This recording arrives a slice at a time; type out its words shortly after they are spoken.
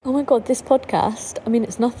oh my God, this podcast, I mean,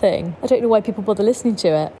 it's nothing. I don't know why people bother listening to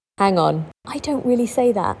it. Hang on. I don't really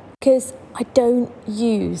say that because I don't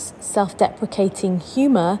use self-deprecating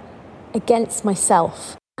humour against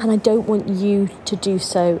myself. And I don't want you to do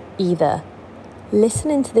so either.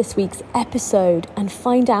 Listen into this week's episode and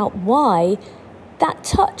find out why that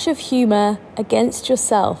touch of humour against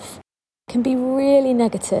yourself can be really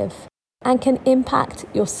negative and can impact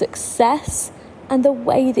your success and the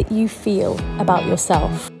way that you feel about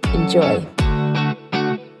yourself. Enjoy.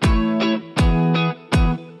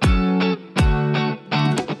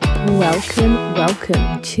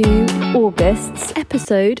 Welcome to August's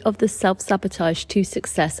episode of the Self-Sabotage to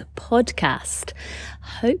Success podcast.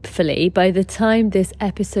 Hopefully, by the time this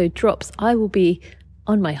episode drops, I will be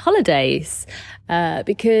on my holidays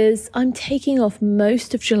because I'm taking off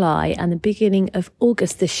most of July and the beginning of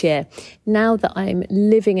August this year. Now that I'm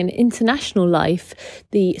living an international life,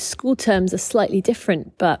 the school terms are slightly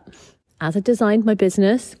different, but as I designed my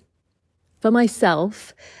business for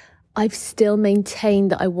myself, I've still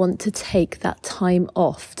maintained that I want to take that time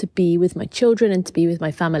off to be with my children and to be with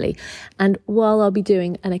my family. And while I'll be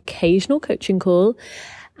doing an occasional coaching call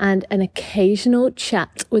and an occasional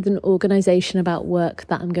chat with an organisation about work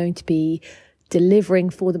that I'm going to be delivering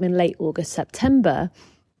for them in late August, September,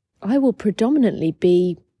 I will predominantly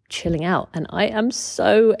be chilling out. And I am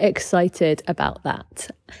so excited about that.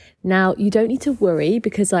 Now, you don't need to worry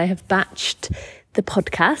because I have batched the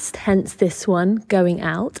podcast, hence this one going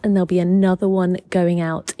out, and there'll be another one going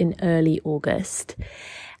out in early August.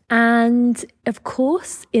 And of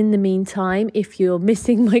course, in the meantime, if you're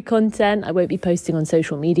missing my content, I won't be posting on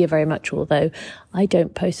social media very much, although I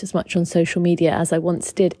don't post as much on social media as I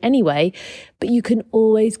once did anyway. But you can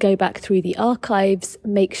always go back through the archives,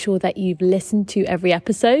 make sure that you've listened to every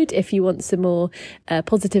episode if you want some more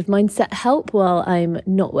positive mindset help while I'm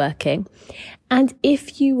not working. And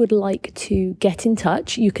if you would like to get in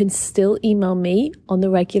touch, you can still email me on the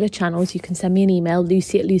regular channels. You can send me an email,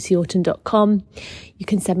 lucy@lucyaughton.com. You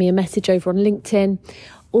can send me a message over on LinkedIn,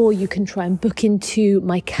 or you can try and book into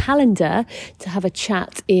my calendar to have a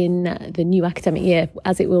chat in the new academic year,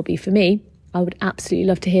 as it will be for me. I would absolutely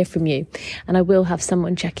love to hear from you. And I will have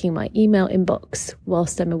someone checking my email inbox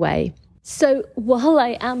whilst I'm away. So while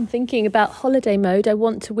I am thinking about holiday mode, I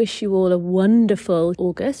want to wish you all a wonderful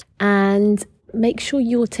August and make sure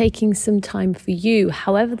you're taking some time for you,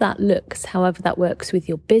 however that looks, however that works with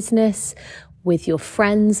your business, with your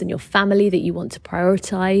friends and your family that you want to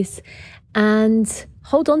prioritize. And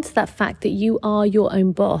hold on to that fact that you are your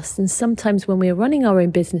own boss. And sometimes when we're running our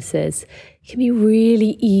own businesses, it can be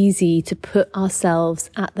really easy to put ourselves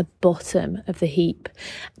at the bottom of the heap.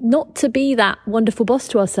 Not to be that wonderful boss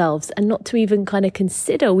to ourselves and not to even kind of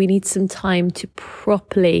consider we need some time to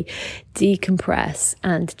properly decompress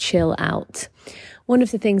and chill out. One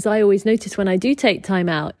of the things I always notice when I do take time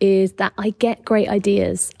out is that I get great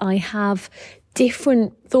ideas. I have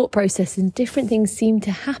different thought processes and different things seem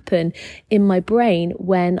to happen in my brain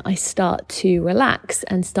when I start to relax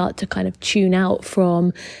and start to kind of tune out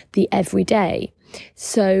from the everyday.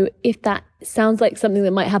 So if that sounds like something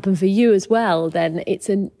that might happen for you as well, then it's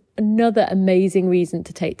another amazing reason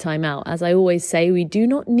to take time out. As I always say, we do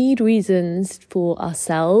not need reasons for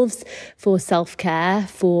ourselves, for self-care,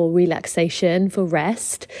 for relaxation, for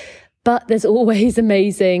rest. But there's always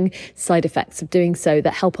amazing side effects of doing so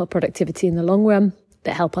that help our productivity in the long run,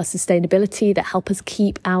 that help our sustainability, that help us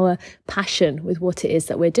keep our passion with what it is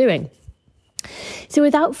that we're doing. So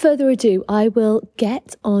without further ado, I will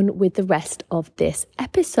get on with the rest of this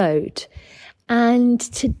episode. And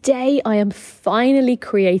today I am finally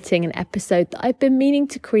creating an episode that I've been meaning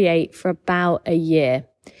to create for about a year.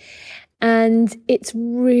 And it's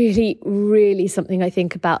really, really something I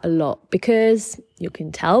think about a lot because you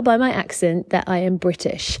can tell by my accent that I am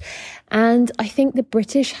British. And I think the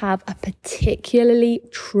British have a particularly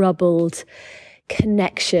troubled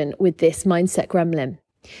connection with this mindset gremlin.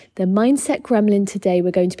 The mindset gremlin today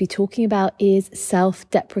we're going to be talking about is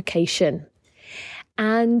self-deprecation.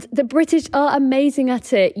 And the British are amazing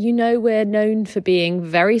at it. You know, we're known for being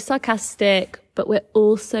very sarcastic, but we're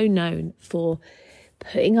also known for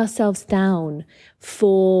putting ourselves down,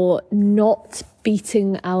 for not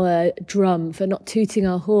beating our drum, for not tooting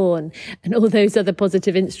our horn, and all those other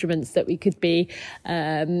positive instruments that we could be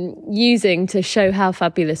using to show how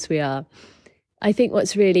fabulous we are. I think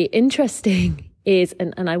what's really interesting is,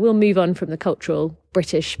 and I will move on from the cultural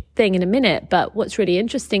British thing in a minute, but what's really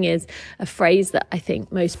interesting is a phrase that I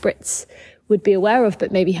think most Brits would be aware of,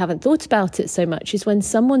 but maybe haven't thought about it so much, is when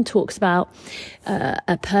someone talks about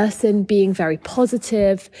a person being very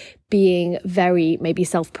positive, being very maybe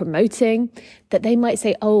self-promoting, that they might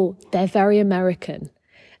say, oh, they're very American.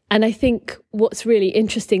 And I think what's really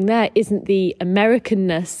interesting there isn't the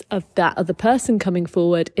Americanness of that other person coming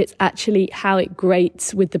forward. It's actually how it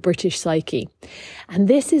grates with the British psyche. And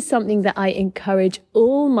this is something that I encourage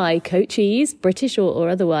all my coachees, British or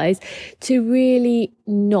otherwise, to really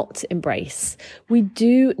not embrace. We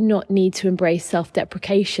do not need to embrace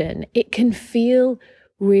self-deprecation. It can feel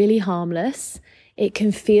really harmless. It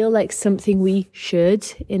can feel like something we should,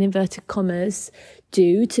 in inverted commas,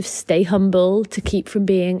 do to stay humble, to keep from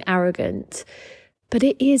being arrogant. But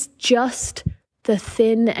it is just the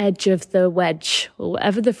thin edge of the wedge, or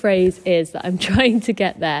whatever the phrase is that I'm trying to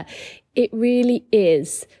get there. It really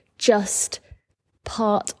is just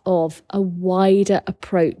part of a wider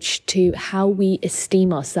approach to how we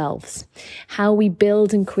esteem ourselves, how we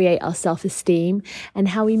build and create our self-esteem, and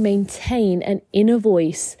how we maintain an inner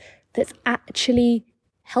voice that's actually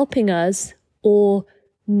helping us or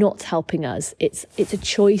not helping us. It's a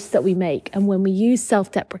choice that we make. And when we use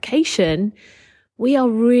self-deprecation, we are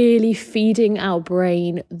really feeding our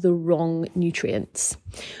brain the wrong nutrients.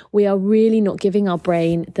 We are really not giving our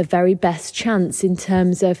brain the very best chance in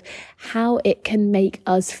terms of how it can make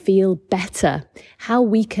us feel better, how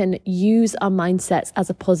we can use our mindsets as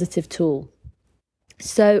a positive tool.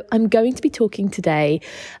 So I'm going to be talking today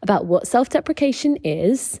about what self-deprecation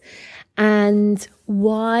is and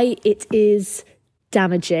why it is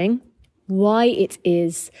damaging, why it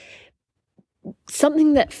is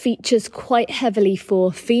something that features quite heavily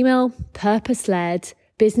for female purpose-led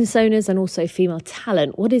business owners and also female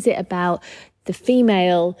talent. What is it about the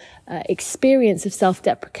female experience of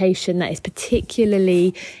self-deprecation that is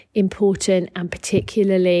particularly important and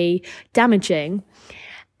particularly damaging?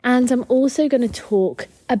 And I'm also going to talk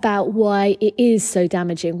about why it is so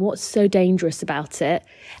damaging, what's so dangerous about it.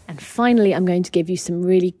 And finally, I'm going to give you some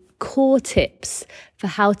really core tips for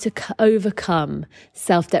how to overcome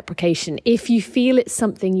self-deprecation. If you feel it's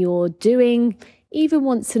something you're doing, even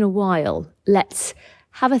once in a while, let's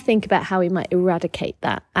have a think about how we might eradicate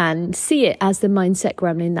that and see it as the mindset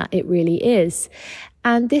gremlin that it really is.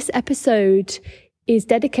 And this episode is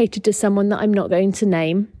dedicated to someone that I'm not going to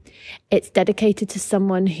name. It's dedicated to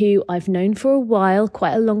someone who I've known for a while,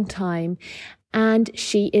 quite a long time, and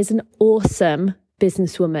she is an awesome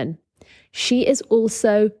businesswoman. She is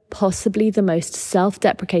also possibly the most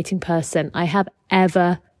self-deprecating person I have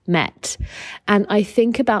ever met. And I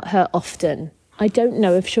think about her often. I don't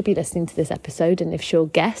know if she'll be listening to this episode and if she'll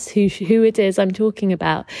guess who it is I'm talking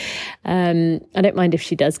about. I don't mind if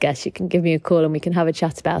she does guess. She can give me a call and we can have a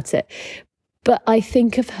chat about it. But I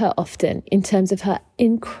think of her often in terms of her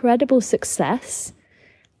incredible success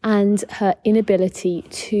and her inability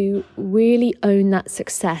to really own that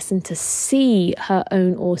success and to see her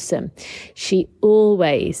own awesome. She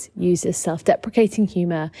always uses self-deprecating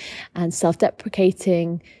humor and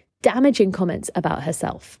self-deprecating, damaging comments about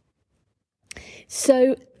herself.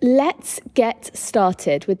 So let's get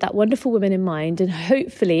started with that wonderful woman in mind. And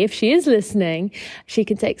hopefully, if she is listening, she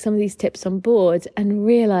can take some of these tips on board and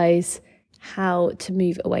realize how to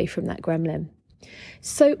move away from that gremlin.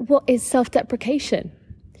 So what is self-deprecation?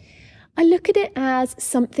 I look at it as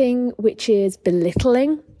something which is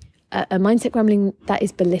belittling, a mindset gremlin that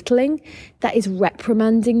is belittling, that is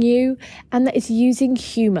reprimanding you, and that is using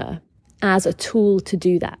humor as a tool to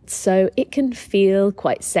do that. So it can feel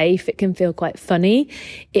quite safe. It can feel quite funny.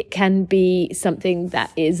 It can be something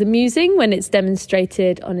that is amusing when it's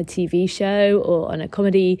demonstrated on a TV show or on a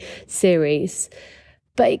comedy series.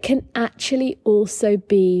 But it can actually also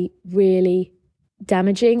be really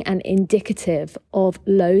damaging and indicative of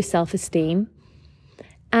low self-esteem.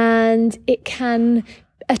 And it can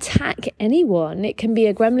attack anyone. It can be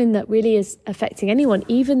a gremlin that really is affecting anyone,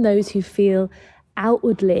 even those who feel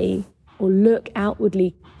outwardly or look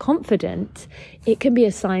outwardly confident. It can be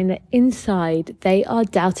a sign that inside they are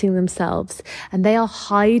doubting themselves and they are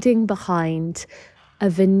hiding behind a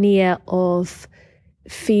veneer of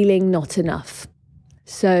feeling not enough.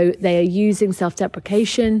 So they are using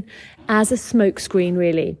self-deprecation as a smokescreen,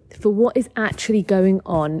 really, for what is actually going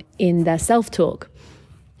on in their self-talk.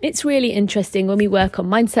 It's really interesting when we work on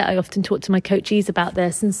mindset. I often talk to my coachees about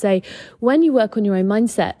this and say, when you work on your own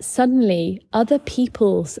mindset, suddenly other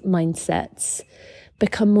people's mindsets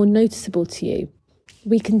become more noticeable to you.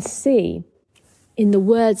 We can see in the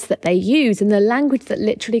words that they use and the language that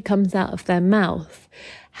literally comes out of their mouth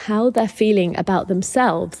how they're feeling about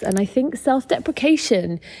themselves. And I think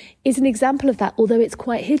self-deprecation is an example of that, although it's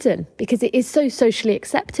quite hidden because it is so socially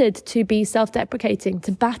accepted to be self-deprecating,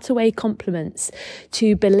 to bat away compliments,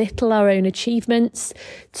 to belittle our own achievements,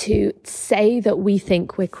 to say that we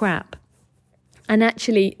think we're crap. And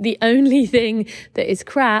actually, the only thing that is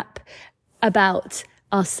crap about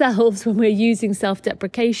ourselves when we're using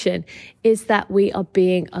self-deprecation is that we are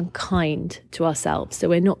being unkind to ourselves. So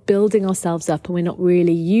we're not building ourselves up, and we're not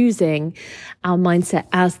really using our mindset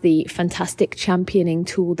as the fantastic championing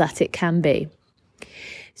tool that it can be.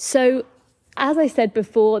 So as I said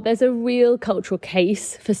before, there's a real cultural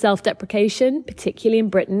case for self-deprecation, particularly in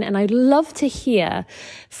Britain. And I'd love to hear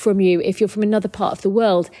from you, if you're from another part of the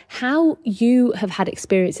world, how you have had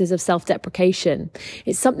experiences of self-deprecation.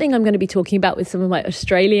 It's something I'm going to be talking about with some of my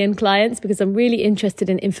Australian clients, because I'm really interested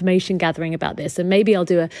in information gathering about this. And maybe I'll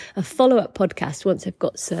do a follow-up podcast once I've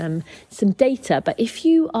got some data. But if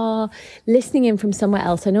you are listening in from somewhere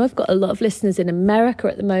else, I know I've got a lot of listeners in America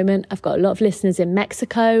at the moment. I've got a lot of listeners in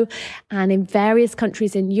Mexico and in various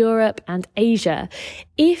countries in Europe and Asia.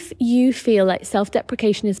 If you feel like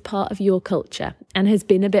self-deprecation is part of your culture and has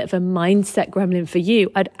been a bit of a mindset gremlin for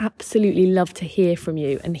you, I'd absolutely love to hear from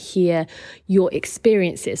you and hear your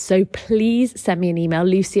experiences. So please send me an email,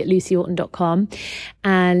 lucy@lucyhorton.com,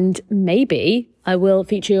 and maybe I will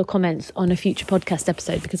feature your comments on a future podcast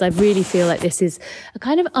episode, because I really feel like this is a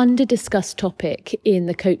kind of under-discussed topic in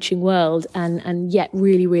the coaching world, and yet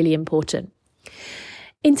really, really important.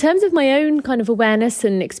 In terms of my own kind of awareness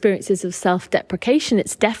and experiences of self-deprecation,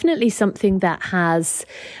 it's definitely something that has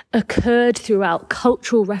occurred throughout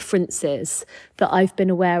cultural references that I've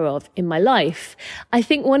been aware of in my life. I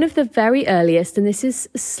think one of the very earliest, and this is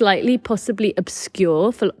slightly possibly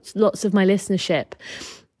obscure for lots of my listenership,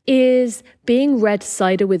 is being read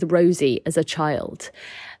Cider with Rosie as a child,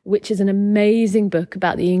 which is an amazing book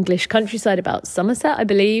about the English countryside, about Somerset, I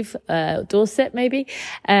believe, Dorset maybe.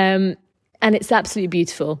 And it's absolutely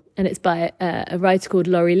beautiful. And it's by a writer called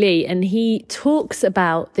Laurie Lee. And he talks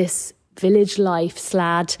about this village life,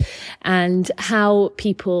 Slad, and how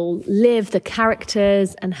people live, the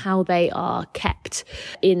characters, and how they are kept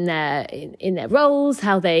in their roles,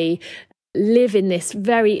 how they live in this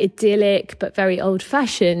very idyllic but very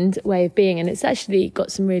old-fashioned way of being. And it's actually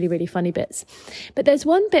got some really, really funny bits. But there's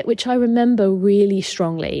one bit which I remember really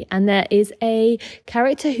strongly. And there is a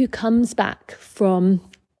character who comes back from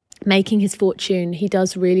making his fortune. He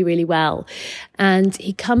does really, really well. And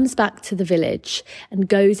he comes back to the village and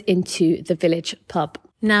goes into the village pub.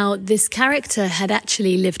 Now, this character had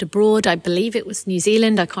actually lived abroad. I believe it was New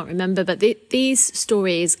Zealand. I can't remember. But these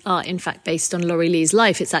stories are, in fact, based on Laurie Lee's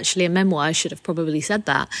life. It's actually a memoir. I should have probably said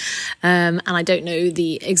that. And I don't know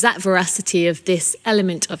the exact veracity of this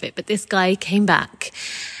element of it. But this guy came back.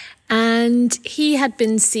 And he had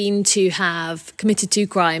been seen to have committed 2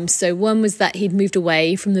 crimes. So one was that he'd moved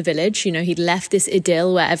away from the village. You know, he'd left this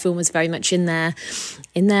idyll where everyone was very much in their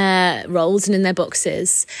roles and in their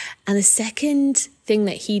boxes. And the second thing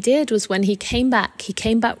that he did was, when he came back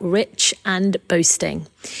rich and boasting.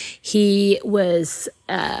 He was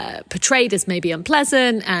portrayed as maybe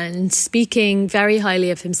unpleasant and speaking very highly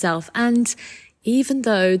of himself. And even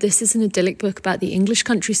though this is an idyllic book about the English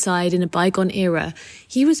countryside in a bygone era,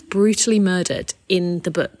 he was brutally murdered in the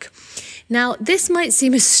book. Now, this might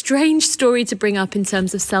seem a strange story to bring up in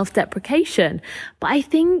terms of self-deprecation, but I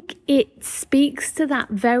think it speaks to that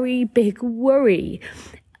very big worry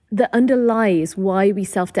that underlies why we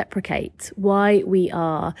self-deprecate, why we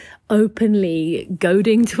are openly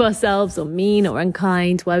goading to ourselves or mean or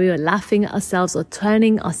unkind, why we are laughing at ourselves or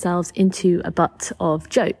turning ourselves into a butt of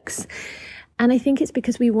jokes. And I think it's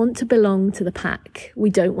because we want to belong to the pack.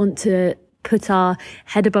 We don't want to put our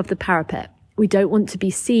head above the parapet. We don't want to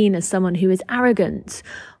be seen as someone who is arrogant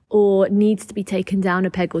or needs to be taken down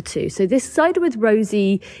a peg or two. So this Cider with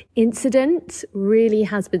Rosie incident really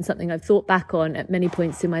has been something I've thought back on at many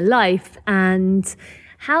points in my life, and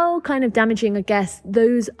how kind of damaging, I guess,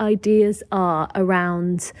 those ideas are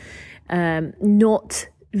around not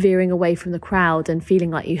veering away from the crowd and feeling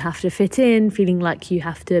like you have to fit in, feeling like you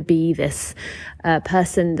have to be this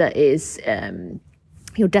person that is,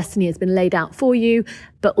 your destiny has been laid out for you,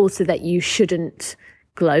 but also that you shouldn't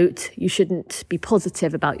gloat, you shouldn't be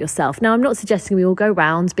positive about yourself. Now, I'm not suggesting we all go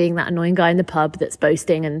around being that annoying guy in the pub that's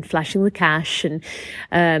boasting and flashing the cash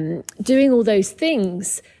and doing all those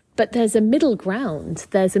things. But there's a middle ground.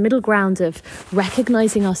 There's a middle ground of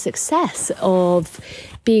recognizing our success, of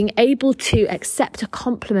being able to accept a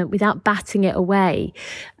compliment without batting it away,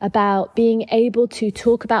 about being able to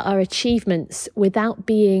talk about our achievements without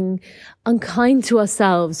being unkind to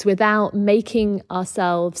ourselves, without making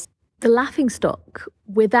ourselves the laughingstock,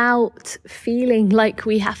 without feeling like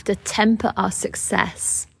we have to temper our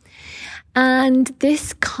success. And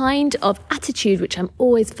this kind of attitude, which I'm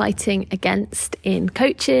always fighting against in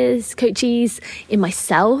coaches, in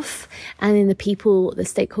myself, and in the people, the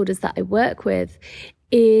stakeholders that I work with,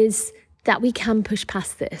 is that we can push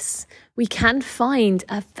past this. We can find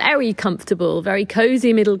a very comfortable, very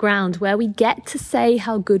cozy middle ground where we get to say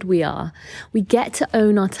how good we are. We get to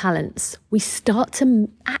own our talents. We start to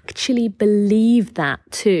actually believe that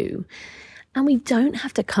too. And we don't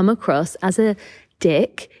have to come across as a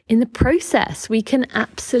dick in the process. We can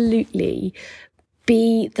absolutely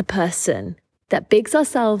be the person that bigs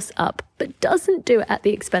ourselves up, but doesn't do it at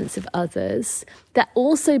the expense of others, that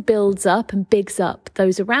also builds up and bigs up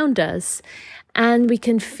those around us. And we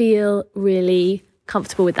can feel really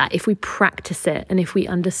comfortable with that if we practice it and if we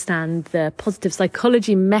understand the positive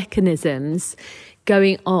psychology mechanisms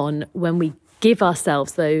going on when we give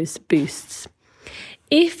ourselves those boosts.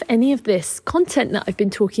 If any of this content that I've been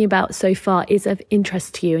talking about so far is of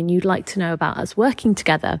interest to you and you'd like to know about us working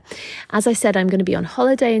together, as I said, I'm going to be on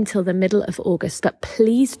holiday until the middle of August, but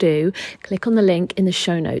please do click on the link in the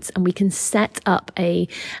show notes and we can set up a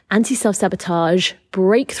anti-self-sabotage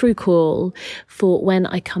breakthrough call for when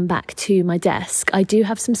I come back to my desk. I do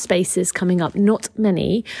have some spaces coming up, not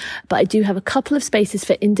many, but I do have a couple of spaces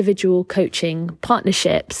for individual coaching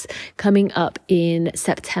partnerships coming up in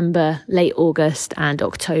September, late August and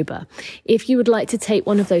October. If you would like to take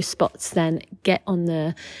one of those spots, then get on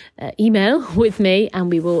the email with me and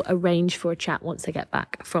we will arrange for a chat once I get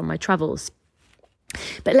back from my travels.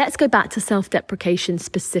 But let's go back to self-deprecation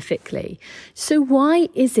specifically. So why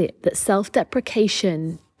is it that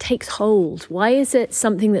self-deprecation takes hold? Why is it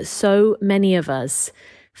something that so many of us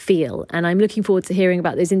feel? And I'm looking forward to hearing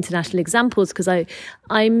about those international examples because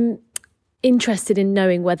I'm interested in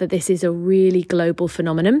knowing whether this is a really global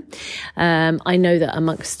phenomenon. I know that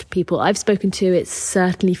amongst people I've spoken to, it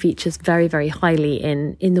certainly features very, very highly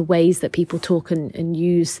in the ways that people talk and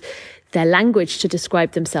use their language to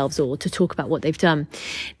describe themselves or to talk about what they've done.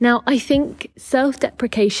 Now, I think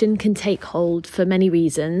self-deprecation can take hold for many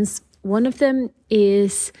reasons. One of them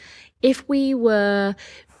is if we were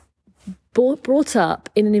brought up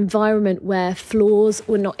in an environment where flaws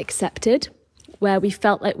were not accepted, where we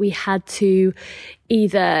felt like we had to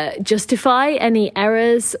either justify any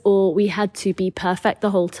errors or we had to be perfect the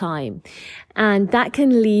whole time. And that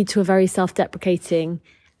can lead to a very self-deprecating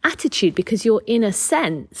attitude because you're, in a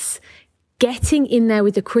sense, getting in there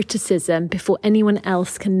with the criticism before anyone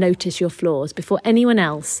else can notice your flaws, before anyone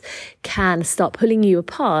else can start pulling you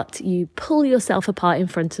apart. You pull yourself apart in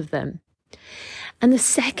front of them. And the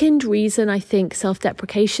second reason I think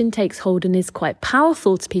self-deprecation takes hold and is quite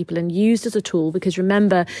powerful to people and used as a tool, because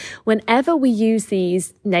remember, whenever we use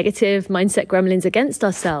these negative mindset gremlins against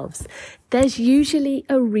ourselves, there's usually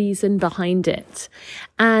a reason behind it.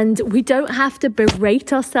 And we don't have to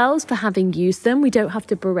berate ourselves for having used them. We don't have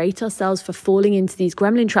to berate ourselves for falling into these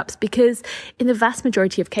gremlin traps because in the vast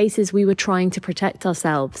majority of cases, we were trying to protect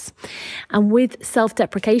ourselves. And with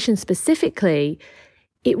self-deprecation specifically,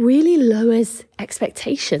 it really lowers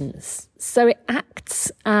expectations. So it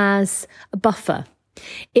acts as a buffer.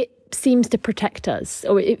 It seems to protect us,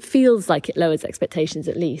 or it feels like it lowers expectations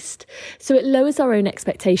at least. So it lowers our own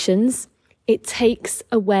expectations. It takes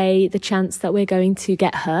away the chance that we're going to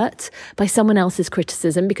get hurt by someone else's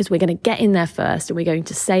criticism because we're going to get in there first and we're going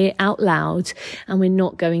to say it out loud and we're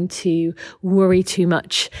not going to worry too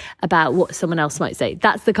much about what someone else might say.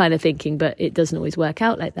 That's the kind of thinking, but it doesn't always work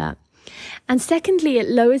out like that. And secondly, it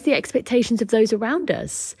lowers the expectations of those around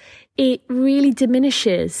us. It really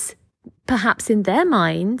diminishes, perhaps in their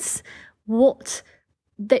minds, what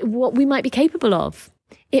we might be capable of.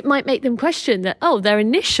 It might make them question that, their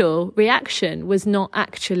initial reaction was not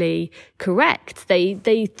actually correct.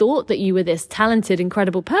 They thought that you were this talented,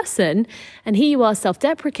 incredible person, and here you are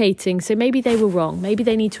self-deprecating, so maybe they were wrong. Maybe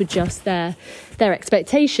they need to adjust their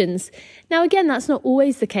expectations. Now, again, that's not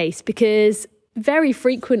always the case because very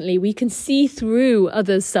frequently we can see through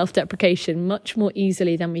others' self-deprecation much more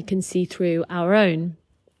easily than we can see through our own.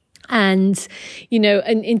 And,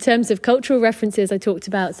 in terms of cultural references, I talked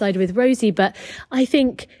about Cider with Rosie, but I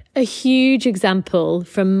think a huge example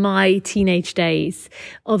from my teenage days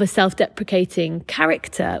of a self-deprecating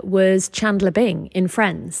character was Chandler Bing in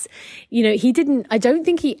Friends. I don't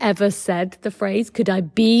think he ever said the phrase, could I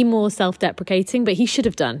be more self-deprecating? But he should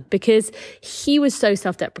have done because he was so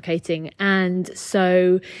self-deprecating and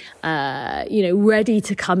so, ready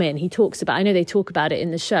to come in. I know they talk about it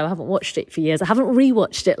in the show. I haven't watched it for years. I haven't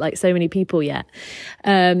rewatched it like so many people yet.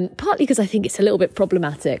 Partly because I think it's a little bit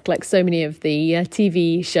problematic, like so many of the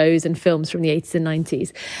TV shows and films from the 80s and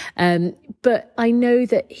 90s. But I know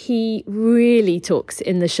that he really talks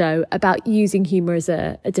in the show about using humor as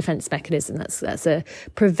a defense mechanism. That's a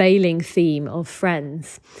prevailing theme of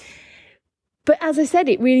Friends. But as I said,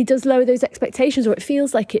 it really does lower those expectations, or it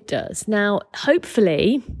feels like it does. Now,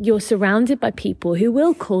 hopefully you're surrounded by people who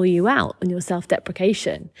will call you out on your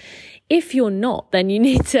self-deprecation. If you're not, then you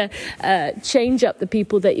need to change up the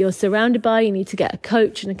people that you're surrounded by. You need to get a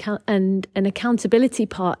coach and an accountability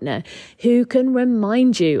partner who can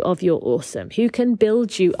remind you of your awesome, who can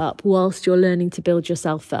build you up whilst you're learning to build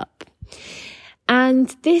yourself up.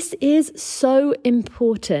 And this is so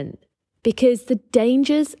important because the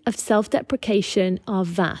dangers of self-deprecation are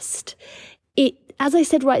vast. As I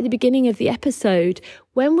said right at the beginning of the episode,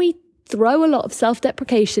 when we throw a lot of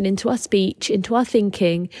self-deprecation into our speech, into our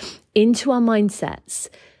thinking, into our mindsets,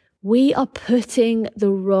 we are putting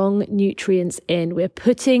the wrong nutrients in. We're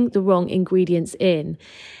putting the wrong ingredients in.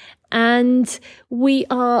 And we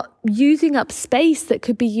are using up space that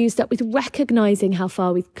could be used up with recognizing how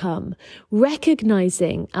far we've come,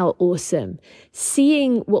 recognizing our awesome,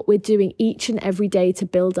 seeing what we're doing each and every day to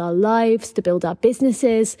build our lives, to build our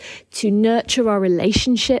businesses, to nurture our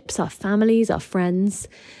relationships, our families, our friends.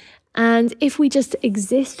 And if we just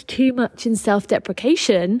exist too much in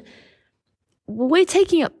self-deprecation, we're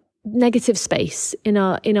taking up negative space in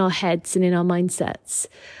our heads and in our mindsets.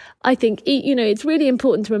 I think, it's really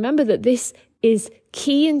important to remember that this is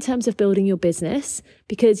key in terms of building your business,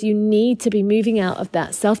 because you need to be moving out of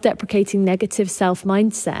that self-deprecating negative self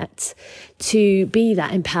mindset to be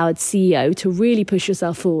that empowered CEO, to really push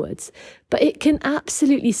yourself forwards. But it can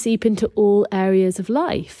absolutely seep into all areas of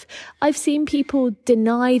life. I've seen people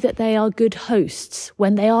deny that they are good hosts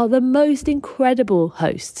when they are the most incredible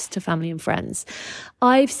hosts to family and friends.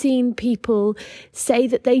 I've seen people say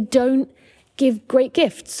that they don't give great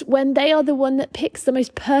gifts when they are the one that picks the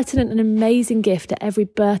most pertinent and amazing gift at every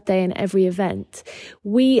birthday and every event.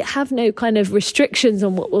 We have no kind of restrictions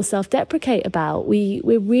on what we'll self-deprecate about.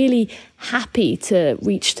 We're really happy to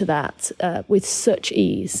reach to that with such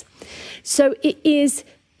ease. So it is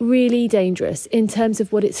really dangerous in terms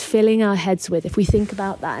of what it's filling our heads with. If we think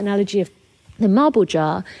about that analogy of the marble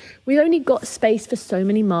jar, we've only got space for so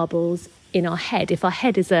many marbles in our head, if our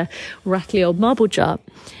head is a rattly old marble jar.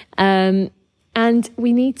 And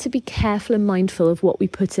we need to be careful and mindful of what we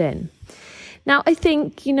put in. Now, I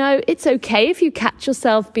think, it's okay if you catch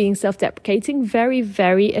yourself being self-deprecating very,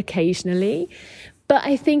 very occasionally. But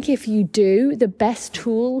I think if you do, the best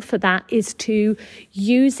tool for that is to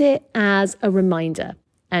use it as a reminder.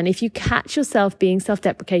 And if you catch yourself being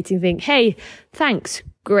self-deprecating, think, hey, thanks,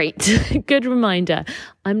 great, good reminder.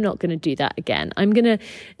 I'm not going to do that again. I'm going to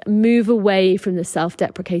move away from the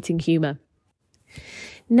self-deprecating humor.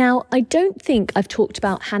 Now, I don't think I've talked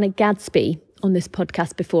about Hannah Gadsby on this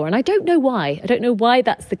podcast before, and I don't know why. I don't know why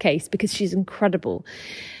that's the case, because she's incredible.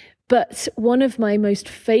 But one of my most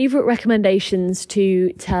favorite recommendations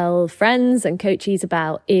to tell friends and coaches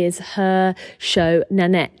about is her show,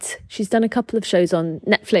 Nanette. She's done a couple of shows on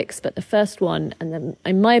Netflix, but the first one, and then,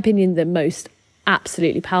 in my opinion, the most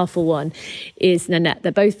absolutely powerful one, is Nanette.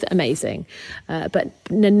 They're both amazing, but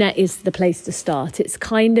Nanette is the place to start. It's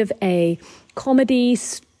kind of a comedy,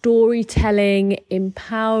 storytelling,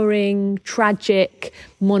 empowering, tragic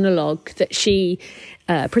monologue that she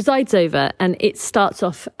presides over. And it starts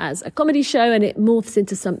off as a comedy show and it morphs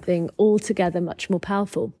into something altogether much more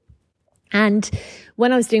powerful. And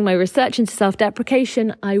when I was doing my research into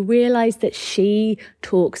self-deprecation, I realized that she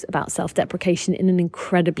talks about self-deprecation in an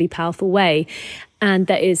incredibly powerful way. And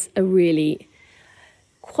there is a really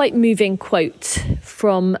quite moving quote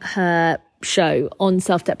from her show on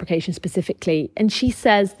self-deprecation specifically. And she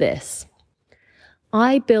says this: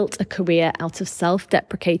 I built a career out of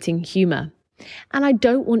self-deprecating humor, and I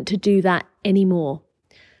don't want to do that anymore.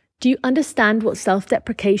 Do you understand what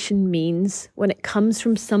self-deprecation means when it comes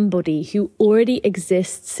from somebody who already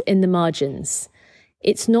exists in the margins?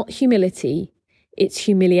 It's not humility, it's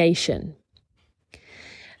humiliation.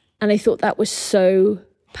 And I thought that was so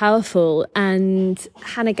powerful. And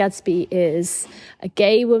Hannah Gadsby is a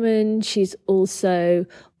gay woman. She's also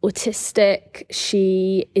autistic.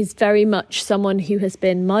 She is very much someone who has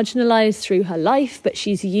been marginalized through her life, but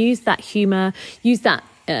she's used that humor, used that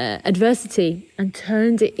adversity and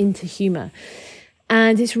turned it into humor.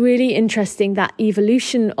 And it's really interesting, that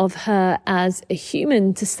evolution of her as a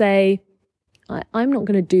human, to say, I'm not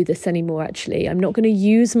going to do this anymore, actually. I'm not going to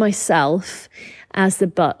use myself as the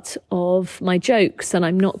butt of my jokes, and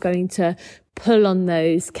I'm not going to pull on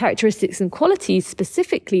those characteristics and qualities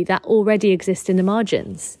specifically that already exist in the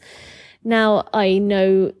margins. Now, I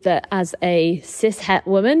know that as a cis-het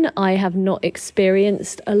woman, I have not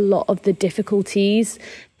experienced a lot of the difficulties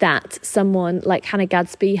that someone like Hannah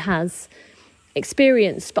Gadsby has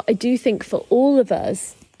experienced. But I do think for all of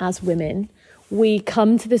us as women, we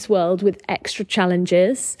come to this world with extra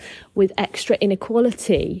challenges, with extra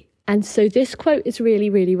inequality. And so this quote is really,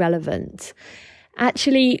 really relevant.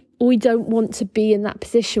 Actually, we don't want to be in that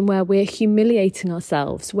position where we're humiliating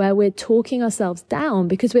ourselves, where we're talking ourselves down,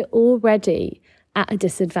 because we're already at a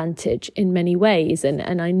disadvantage in many ways.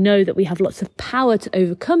 And I know that we have lots of power to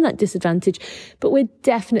overcome that disadvantage, but we're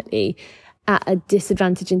definitely at a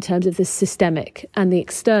disadvantage in terms of the systemic and the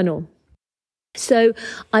external. So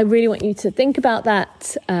I really want you to think about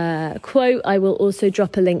that quote. I will also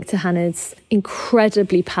drop a link to Hannah's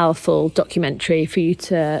incredibly powerful documentary for you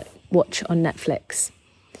to watch on Netflix.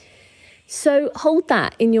 So hold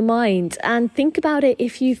that in your mind and think about it.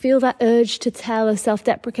 If you feel that urge to tell a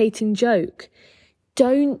self-deprecating joke,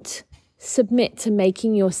 don't submit to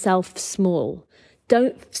making yourself small.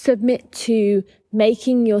 Don't submit to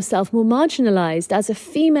making yourself more marginalized as a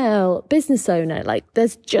female business owner. Like,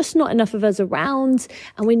 there's just not enough of us around,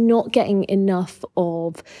 and we're not getting enough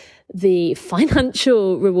of the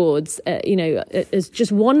financial rewards, as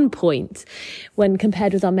just one point when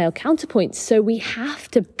compared with our male counterpoints. So we have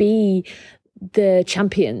to be the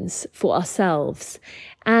champions for ourselves.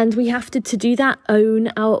 And we have to do that, own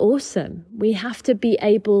our awesome. We have to be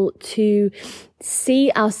able to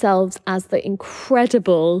see ourselves as the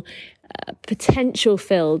incredible,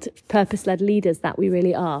 potential-filled, purpose-led leaders that we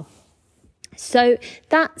really are. So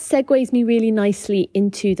that segues me really nicely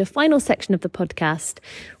into the final section of the podcast,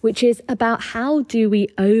 which is about how do we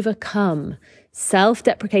overcome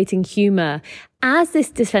self-deprecating humor as this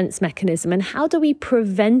defense mechanism, and how do we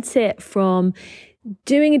prevent it from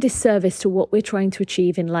doing a disservice to what we're trying to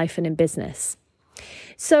achieve in life and in business.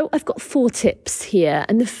 So I've got 4 tips here.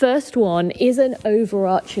 And the first one is an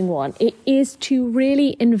overarching one. It is to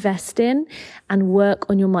really invest in and work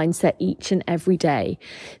on your mindset each and every day.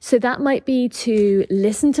 So that might be to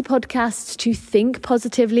listen to podcasts, to think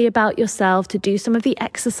positively about yourself, to do some of the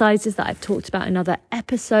exercises that I've talked about in other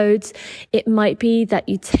episodes. It might be that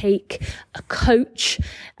you take a coach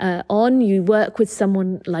you work with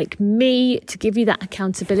someone like me to give you that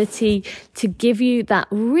accountability, to give you that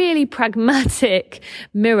really pragmatic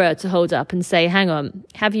mirror to hold up and say, hang on,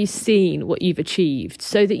 have you seen what you've achieved?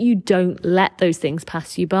 So that you don't let those things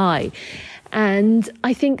pass you by. And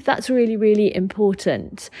I think that's really, really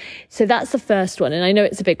important. So that's the first one. And I know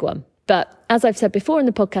it's a big one. But as I've said before in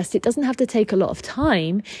the podcast, it doesn't have to take a lot of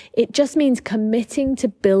time. It just means committing to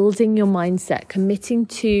building your mindset, committing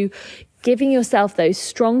to giving yourself those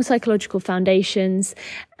strong psychological foundations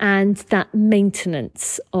and that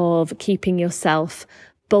maintenance of keeping yourself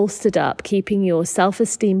bolstered up, keeping your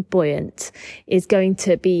self-esteem buoyant is going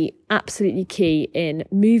to be absolutely key in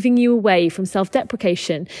moving you away from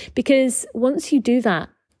self-deprecation. Because once you do that,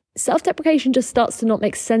 self-deprecation just starts to not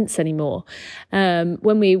make sense anymore.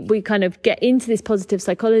 When we kind of get into this positive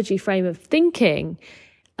psychology frame of thinking,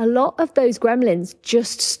 a lot of those gremlins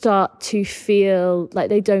just start to feel like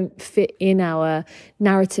they don't fit in our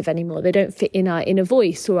narrative anymore. They don't fit in our inner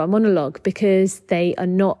voice or our monologue, because they are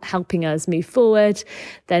not helping us move forward.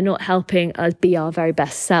 They're not helping us be our very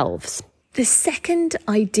best selves. The second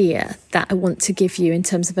idea that I want to give you in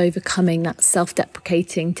terms of overcoming that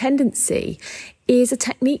self-deprecating tendency is a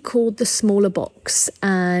technique called the smaller box.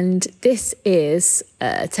 And this is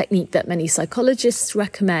a technique that many psychologists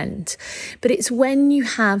recommend. But it's when you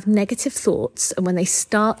have negative thoughts and when they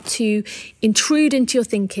start to intrude into your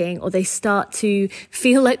thinking, or they start to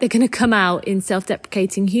feel like they're going to come out in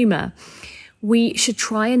self-deprecating humor, we should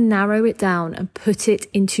try and narrow it down and put it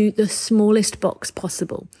into the smallest box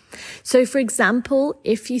possible. So, for example,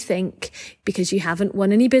 if you think because you haven't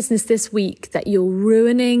won any business this week that you're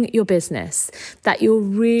ruining your business, that you're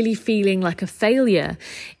really feeling like a failure,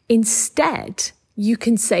 instead, you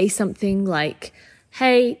can say something like,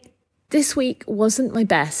 hey, this week wasn't my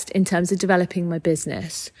best in terms of developing my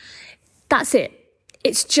business. That's it.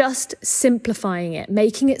 It's just simplifying it,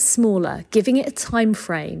 making it smaller, giving it a time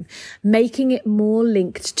frame, making it more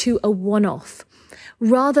linked to a one-off,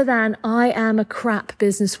 rather than I am a crap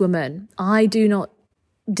businesswoman. I do not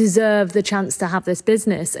deserve the chance to have this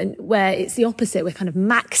business. And where it's the opposite, we're kind of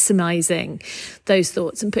maximizing those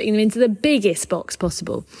thoughts and putting them into the biggest box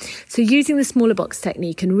possible. So using the smaller box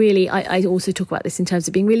technique, and really, I also talk about this in terms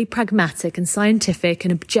of being really pragmatic and scientific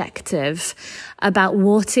and objective about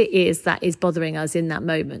what it is that is bothering us in that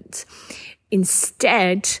moment.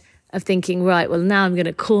 Instead of thinking, right, well, now I'm going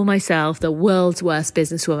to call myself the world's worst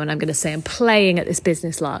businesswoman. I'm going to say I'm playing at this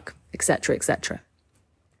business luck, etc., etc.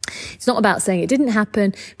 It's not about saying it didn't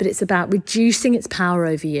happen, but it's about reducing its power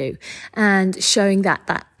over you and showing that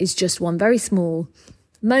that is just one very small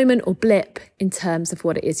moment or blip in terms of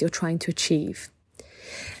what it is you're trying to achieve.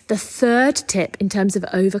 The third tip in terms of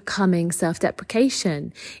overcoming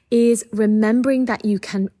self-deprecation is remembering that you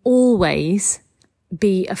can always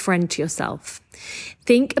be a friend to yourself.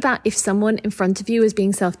 Think about if someone in front of you is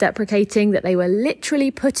being self-deprecating, that they were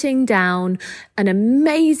literally putting down an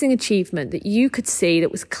amazing achievement that you could see, that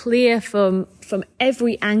was clear from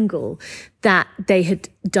every angle that they had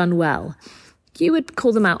done well. You would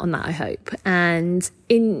call them out on that, I hope. And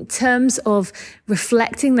in terms of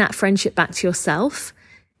reflecting that friendship back to yourself,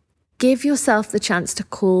 give yourself the chance to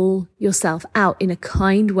call yourself out in a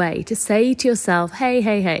kind way, to say to yourself,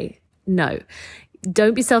 hey, no.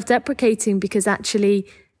 Don't be self-deprecating, because actually,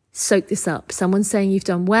 soak this up. Someone's saying you've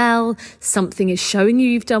done well. Something is showing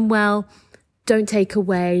you've done well. Don't take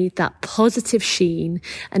away that positive sheen,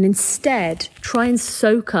 and instead try and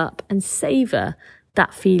soak up and savor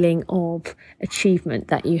that feeling of achievement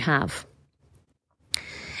that you have.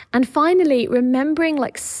 And finally, remembering,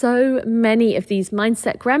 like so many of these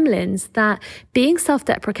mindset gremlins, that being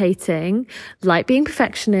self-deprecating, like being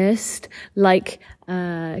perfectionist, like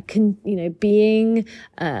being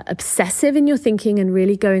obsessive in your thinking and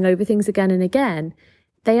really going over things again and again,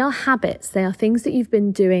 they are habits. They are things that you've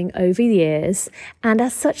been doing over the years. And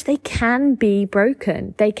as such, they can be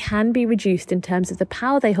broken. They can be reduced in terms of the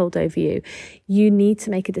power they hold over you. You need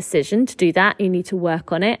to make a decision to do that. You need to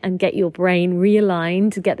work on it and get your brain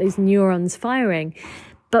realigned to get those neurons firing.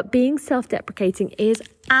 But being self-deprecating is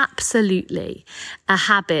absolutely a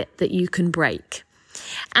habit that you can break.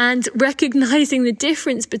 And recognizing the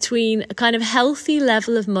difference between a kind of healthy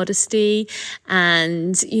level of modesty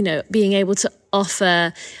and, being able to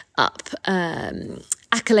offer up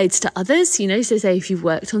accolades to others, so say if you've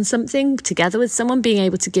worked on something together with someone, being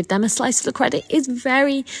able to give them a slice of the credit is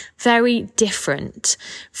very, very different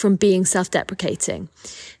from being self-deprecating.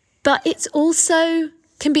 But it's also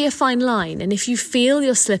can be a fine line. And if you feel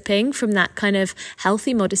you're slipping from that kind of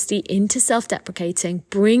healthy modesty into self-deprecating,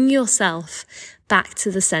 bring yourself back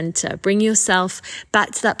to the center. Bring yourself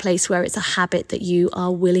back to that place where it's a habit that you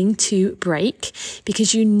are willing to break,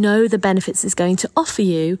 because you know the benefits it's going to offer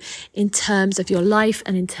you in terms of your life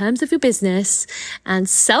and in terms of your business, and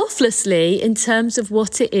selflessly in terms of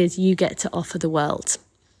what it is you get to offer the world.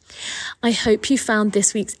 I hope you found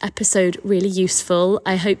this week's episode really useful.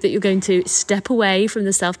 I hope that you're going to step away from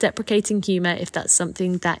the self-deprecating humor if that's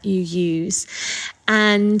something that you use.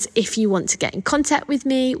 And if you want to get in contact with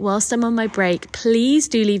me whilst I'm on my break, please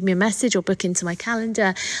do leave me a message or book into my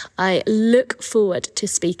calendar. I look forward to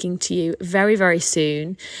speaking to you very, very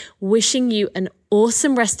soon. Wishing you an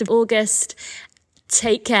awesome rest of August.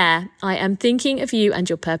 Take care. I am thinking of you and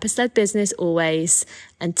your purpose-led business always.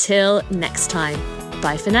 Until next time.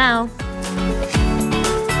 Bye for now.